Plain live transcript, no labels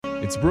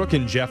It's Brooke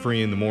and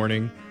Jeffrey in the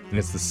morning, and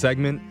it's the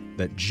segment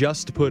that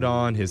just put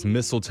on his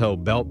mistletoe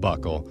belt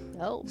buckle.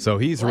 Oh. So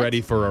he's ready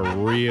for a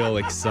real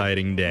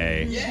exciting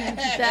day. Yeah.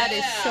 That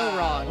is so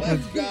wrong.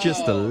 Let's go.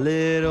 Just a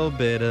little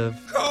bit of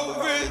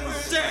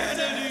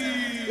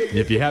COVID-sanity.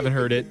 If you haven't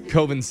heard it,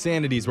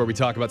 COVID-sanity is where we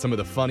talk about some of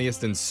the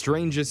funniest and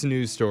strangest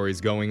news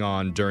stories going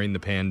on during the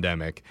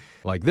pandemic.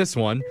 Like this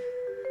one.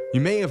 You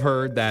may have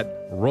heard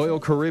that Royal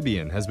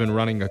Caribbean has been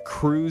running a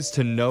cruise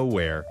to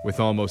nowhere with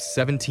almost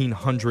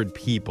 1,700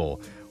 people,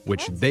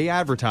 which they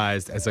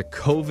advertised as a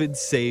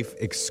COVID-safe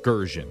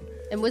excursion.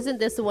 And wasn't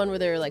this the one where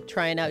they were like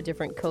trying out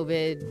different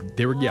COVID?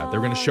 They were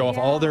going to show off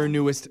all their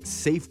newest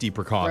safety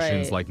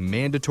precautions, Right. like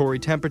mandatory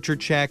temperature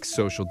checks,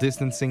 social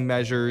distancing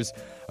measures,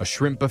 a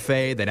shrimp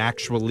buffet that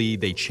actually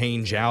they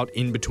change out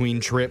in between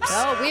trips.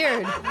 Oh,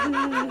 weird.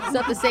 It's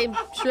not the same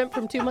shrimp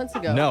from 2 months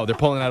ago. No, they're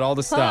pulling out all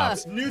the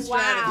stops. New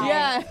strategy.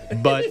 Yeah.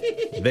 But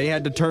they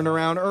had to turn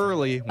around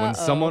early when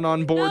someone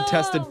on board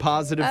tested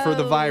positive for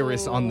the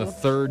virus on the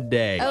third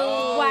day.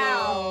 Oh, wow.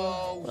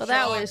 Well,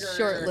 that was shocker.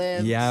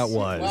 short-lived. Yeah, it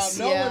Wow, was.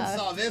 no Yeah. one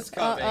saw this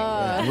coming.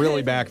 It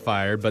really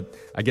backfired, but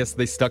I guess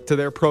they stuck to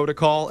their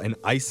protocol and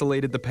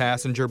isolated the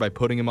passenger by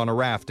putting him on a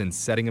raft and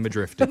setting him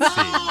adrift at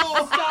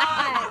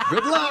sea.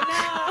 Good luck.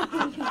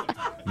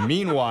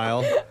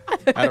 Meanwhile,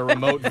 at a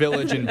remote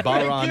village in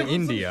Baran, Give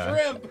him some India,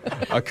 shrimp.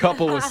 a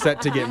couple was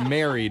set to get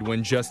married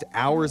when just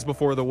hours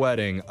before the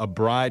wedding, a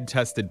bride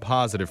tested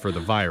positive for the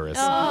virus.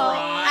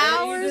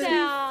 Hours before.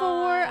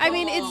 I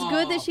mean, it's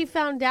good that she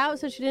found out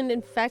so she didn't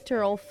infect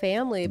her whole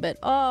family, but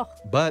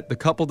But the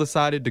couple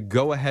decided to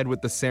go ahead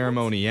with the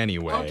ceremony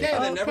anyway. Okay,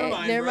 then never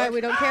mind. Never mind.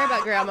 We don't care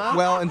about grandma.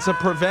 Well, and to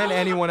prevent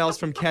anyone else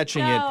from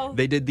catching it,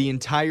 they did the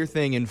entire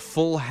thing in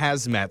full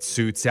hazmat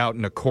suits out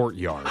in a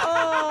courtyard.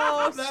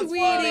 Oh, That's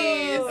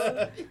sweeties.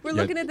 We're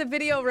Yeah. looking at the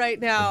video right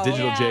now.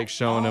 Digital Jake's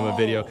showing them a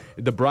video.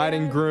 The bride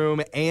and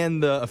groom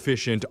and the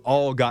officiant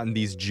all got in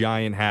these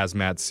giant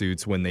hazmat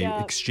suits when they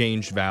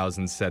exchanged vows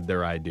and said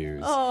their I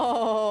do's.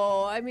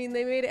 Oh, I mean,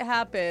 they made it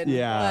happen.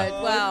 Yeah.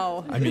 But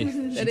wow. I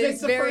mean, That Takes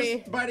is the very.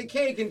 first bite of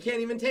cake and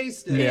can't even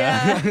taste it.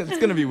 yeah. It's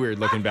going to be weird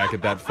looking back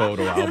at that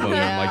photo album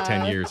in like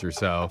 10 years or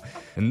so.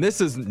 And this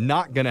is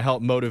not going to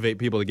help motivate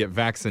people to get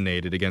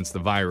vaccinated against the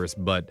virus,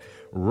 but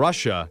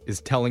Russia is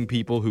telling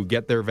people who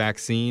get their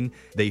vaccine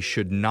they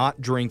should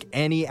not drink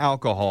any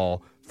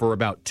alcohol for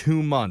about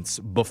 2 months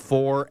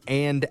before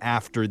and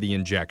after the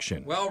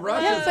injection. Well,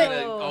 Russia's but-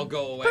 gonna all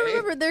go away. But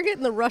remember, they're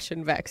getting the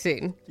Russian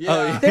vaccine.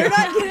 Yeah. They're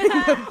not getting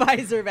the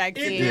Pfizer It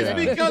vaccine. is Yeah.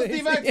 because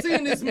the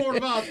vaccine is more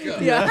vodka.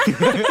 Yeah,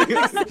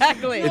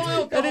 exactly.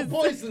 No alcohol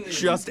poisoning.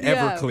 Just Yeah.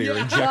 Everclear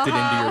injected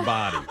into your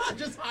body.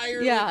 Just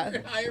higher, Yeah.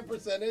 higher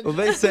percentage. Well,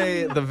 they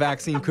say the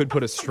vaccine could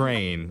put a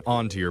strain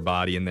onto your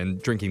body, and then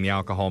drinking the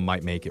alcohol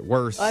might make it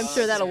worse. I'm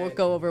sure that'll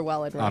go over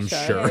well in Russia. I'm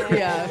sure.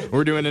 Yeah.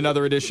 We're doing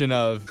another edition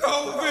of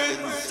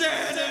COVID-sanity.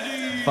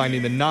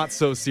 finding the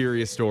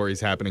not-so-serious stories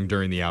happening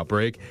during the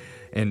outbreak.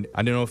 And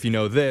I don't know if you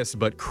know this,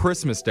 but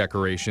Christmas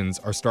decorations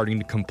are starting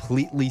to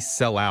completely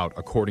sell out,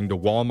 according to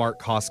Walmart,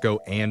 Costco,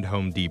 and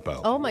Home Depot.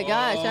 Oh my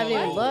gosh, I haven't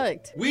even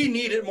looked. We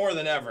need it more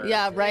than ever.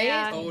 Yeah, right?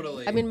 Yeah.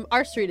 Totally. I mean,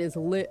 our street is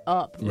lit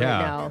up right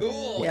Yeah. now.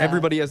 Cool. Yeah.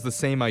 Everybody has the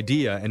same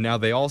idea, and now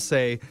they all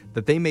say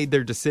that they made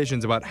their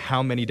decisions about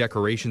how many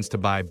decorations to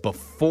buy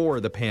before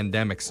the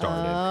pandemic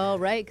started. Oh,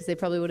 right, because they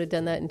probably would have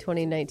done that in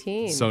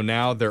 2019. So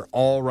now they're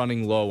all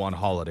running low on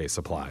holiday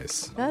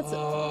supplies. That's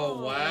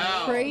Oh,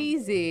 wow.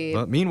 crazy.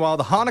 But meanwhile,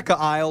 the Hanukkah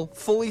aisle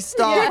fully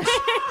stocked.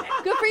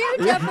 Good for you,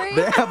 Jeffrey.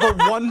 They have a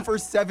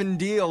 1-for-7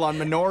 deal on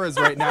menorahs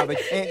right now. They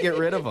can't get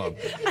rid of them.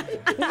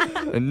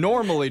 And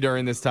normally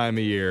during this time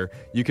of year,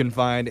 you can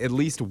find at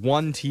least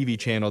one TV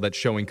channel that's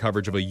showing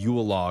coverage of a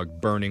Yule log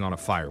burning on a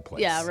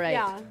fireplace. Yeah, right.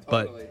 Yeah.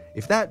 But Totally.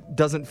 if that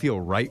doesn't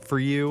feel right for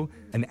you,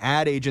 an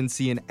ad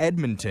agency in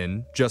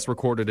Edmonton just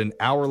recorded an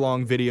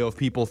hour-long video of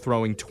people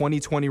throwing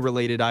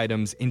 2020-related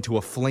items into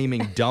a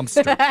flaming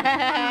dumpster.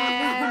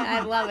 I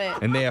love it.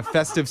 And they have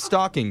festive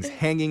stockings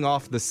hanging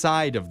off the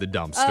side of the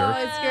dumpster. Oh,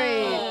 it's great.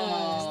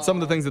 Some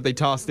of the things that they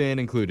tossed in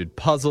included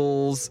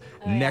puzzles,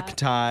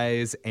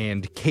 neckties,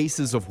 and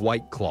cases of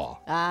White Claw.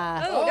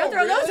 Oh, don't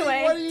throw those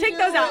away. What are you Take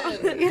those out.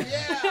 doing? Yeah.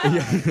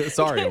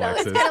 Sorry, It's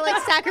Alexis. kind of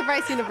like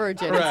sacrificing a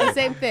virgin. It's Right. the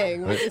same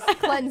thing. We're just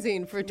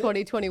cleansing for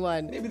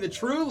 2021. Maybe the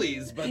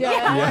Trulies, but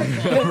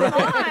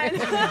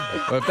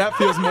Well, if that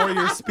feels more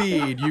your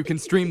speed, you can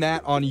stream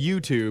that on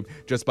YouTube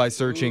just by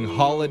searching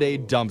Holiday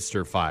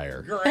Dumpster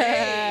Fire.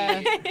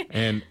 great.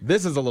 And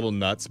this is a little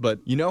nuts, but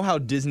you know how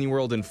Disney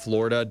World in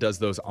Florida does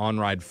those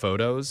on-ride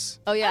photos?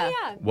 Oh, yeah.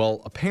 Yeah.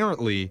 Well,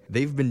 apparently,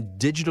 they've been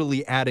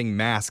digitally adding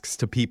masks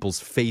to people's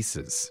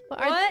faces.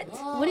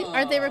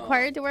 Aren't they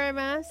required to wear a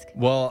mask?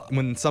 Well,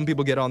 when some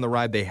people get on the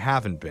ride, they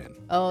haven't been.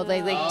 Oh,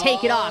 they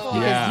take it off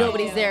because Yeah.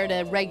 nobody's there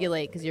to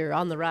regulate because you're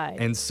on the ride.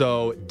 And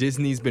so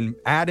Disney's been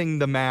adding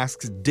the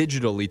masks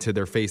digitally to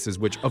their faces,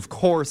 which of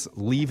course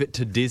leave it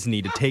to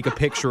Disney to take a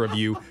picture of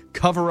you,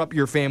 cover up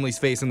your family's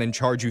face, and then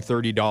charge you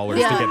 $30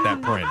 to Yeah. get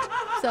that print.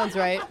 Sounds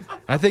right.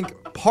 I think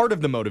part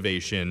of the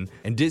motivation,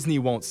 and Disney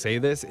won't say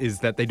this, is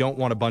that they don't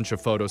want a bunch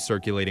of photos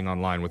circulating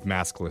online with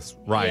maskless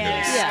riders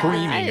Yeah.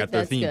 screaming I think at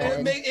their that's theme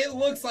good. park. It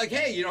looks like,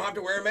 hey, you don't have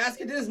to wear a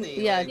mask at Disney.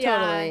 Yeah, Like,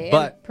 totally.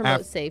 But and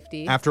promote af-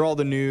 safety. After all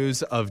the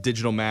news of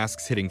digital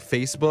masks hitting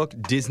Facebook,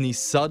 Disney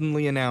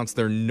suddenly announced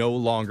they're no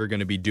longer going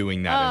to be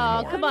doing that Oh,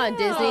 anymore. come on,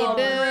 Disney. Oh,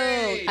 Boo.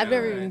 great. I've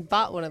never even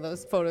bought one of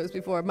those photos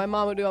before. My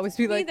mom would always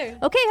be like, Neither.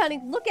 okay, honey,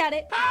 look at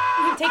it.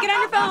 Take it on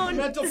your phone.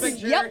 Mental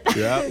picture. Yep.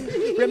 Yeah.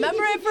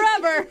 Remember it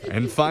forever.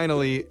 And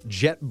finally,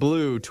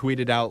 JetBlue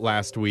tweeted out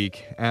last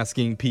week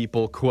asking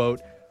people,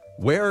 quote,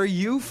 "Where are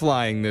you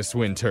flying this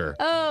winter?"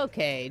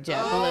 Okay,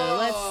 JetBlue,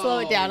 let's slow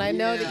it down. I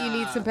know that you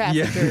need some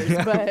Yeah.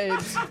 passengers,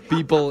 but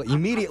People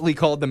immediately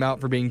called them out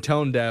for being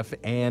tone deaf,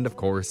 and of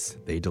course,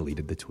 they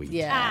deleted the tweet.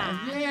 yeah.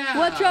 Yeah.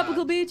 What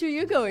tropical beach are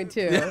you going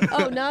to?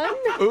 Oh, none?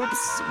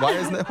 Oops,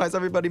 why is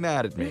everybody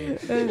mad at me?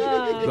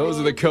 Those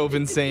are the Cove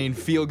Insane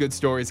feel-good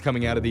stories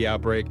coming out of the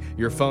outbreak.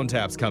 Your phone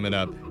tap's coming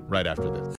up right after this.